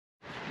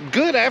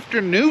Good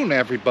afternoon,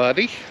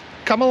 everybody.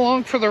 Come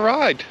along for the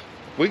ride.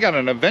 We got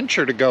an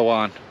adventure to go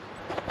on.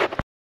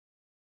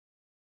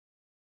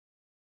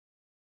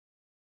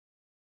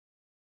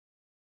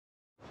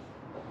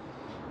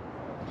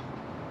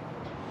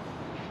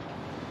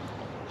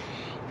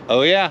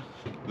 Oh yeah,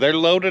 they're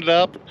loaded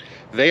up.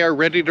 They are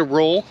ready to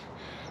roll.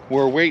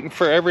 We're waiting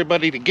for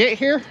everybody to get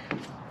here.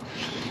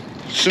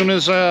 As soon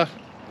as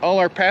all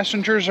our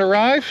passengers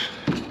arrive,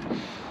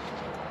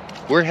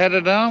 we're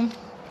headed down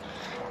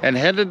and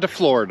headed to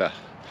Florida.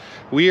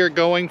 We are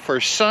going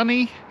for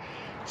sunny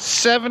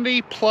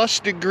 70 plus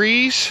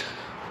degrees,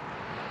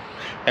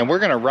 and we're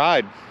gonna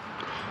ride.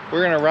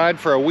 We're gonna ride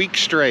for a week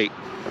straight.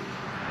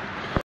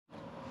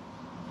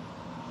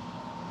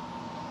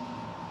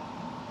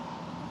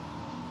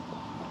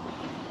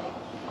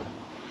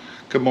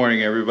 Good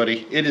morning,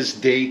 everybody. It is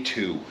day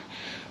 2.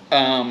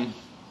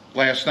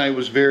 Last night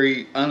was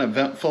very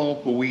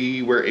uneventful.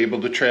 We were able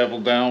to travel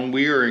down.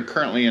 We are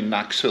currently in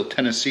Knoxville,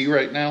 Tennessee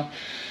right now.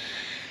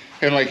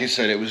 And like I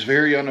said, it was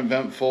very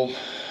uneventful.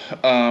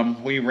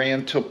 We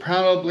ran till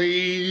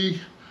probably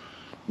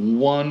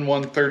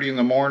 1:30 in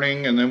the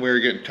morning, and then we were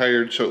getting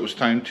tired, so it was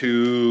time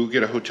to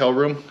get a hotel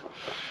room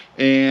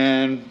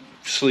and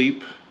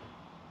sleep.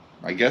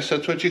 I guess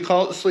that's what you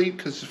call it, sleep,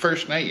 because the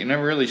first night you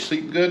never really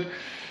sleep good.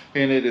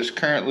 And it is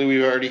currently,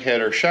 we've already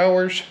had our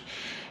showers,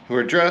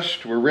 we're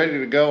dressed, we're ready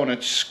to go, and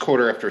it's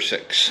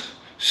 6:15.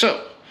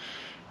 So,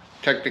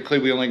 technically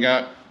we only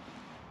got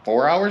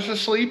 4 hours of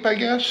sleep, I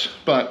guess,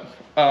 but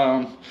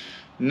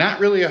not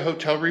really a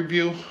hotel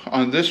review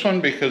on this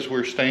one because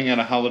we're staying at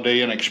a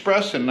Holiday Inn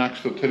Express in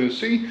Knoxville,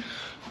 Tennessee,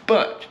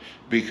 but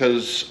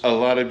because a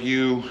lot of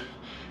you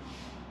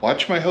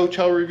watch my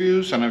hotel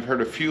reviews, and I've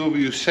heard a few of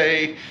you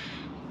say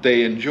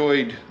they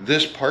enjoyed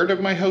this part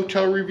of my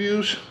hotel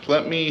reviews,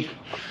 let me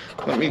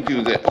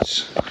do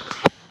this.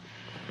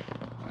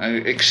 I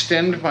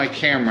extend my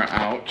camera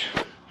out.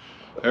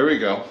 There we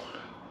go.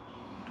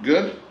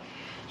 Good?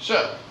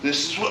 So,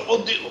 this is what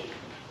we'll do.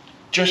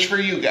 Just for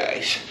you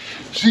guys.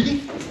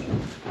 See?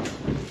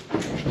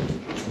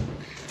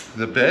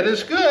 The bed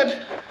is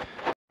good.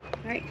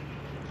 Right.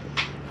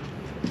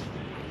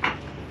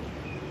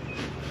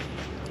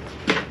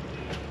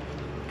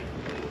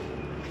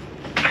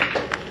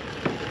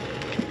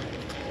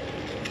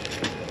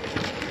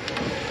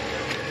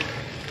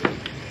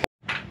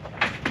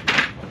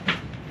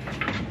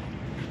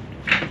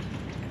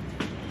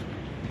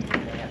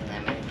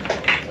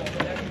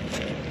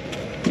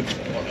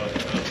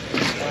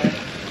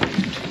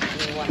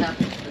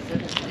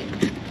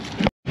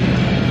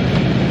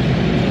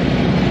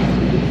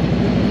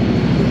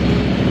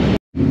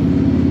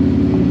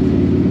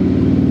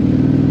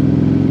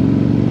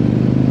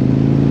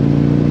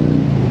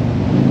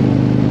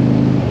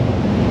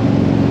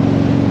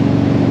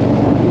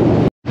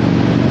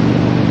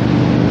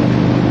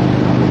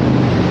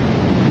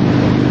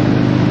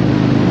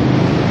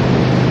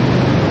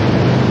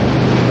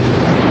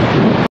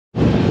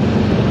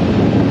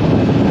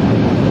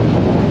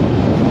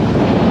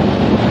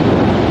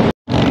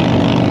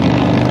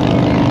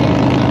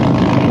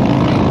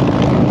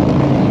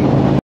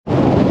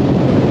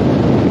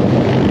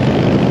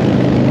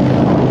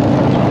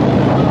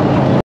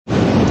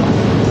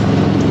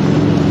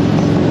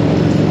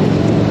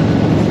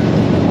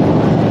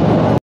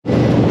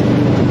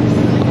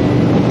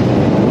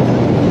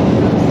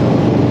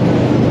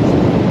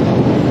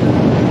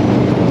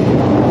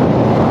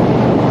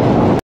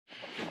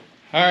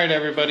 Alright,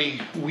 everybody,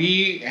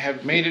 we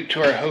have made it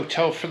to our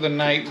hotel for the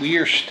night. We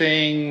are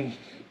staying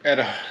at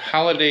a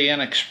Holiday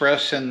Inn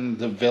Express in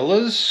the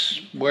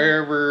Villas,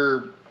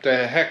 wherever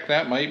the heck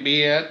that might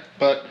be at.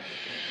 But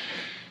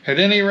at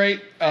any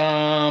rate,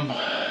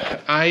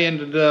 I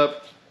ended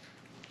up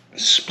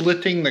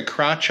splitting the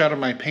crotch out of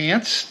my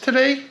pants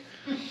today.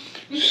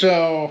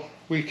 So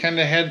we kind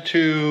of had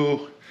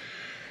to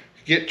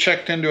get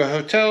checked into a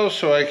hotel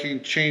so I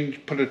can change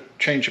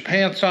of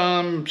pants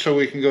on so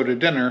we can go to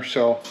dinner.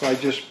 So I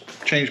just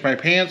changed my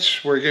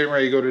pants. We're getting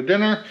ready to go to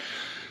dinner.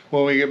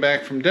 When we get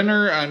back from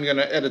dinner, I'm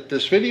gonna edit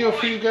this video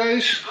for you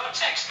guys,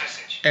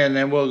 and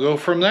then we'll go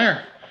from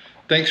there.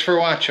 Thanks for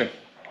watching.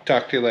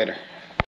 Talk to you later.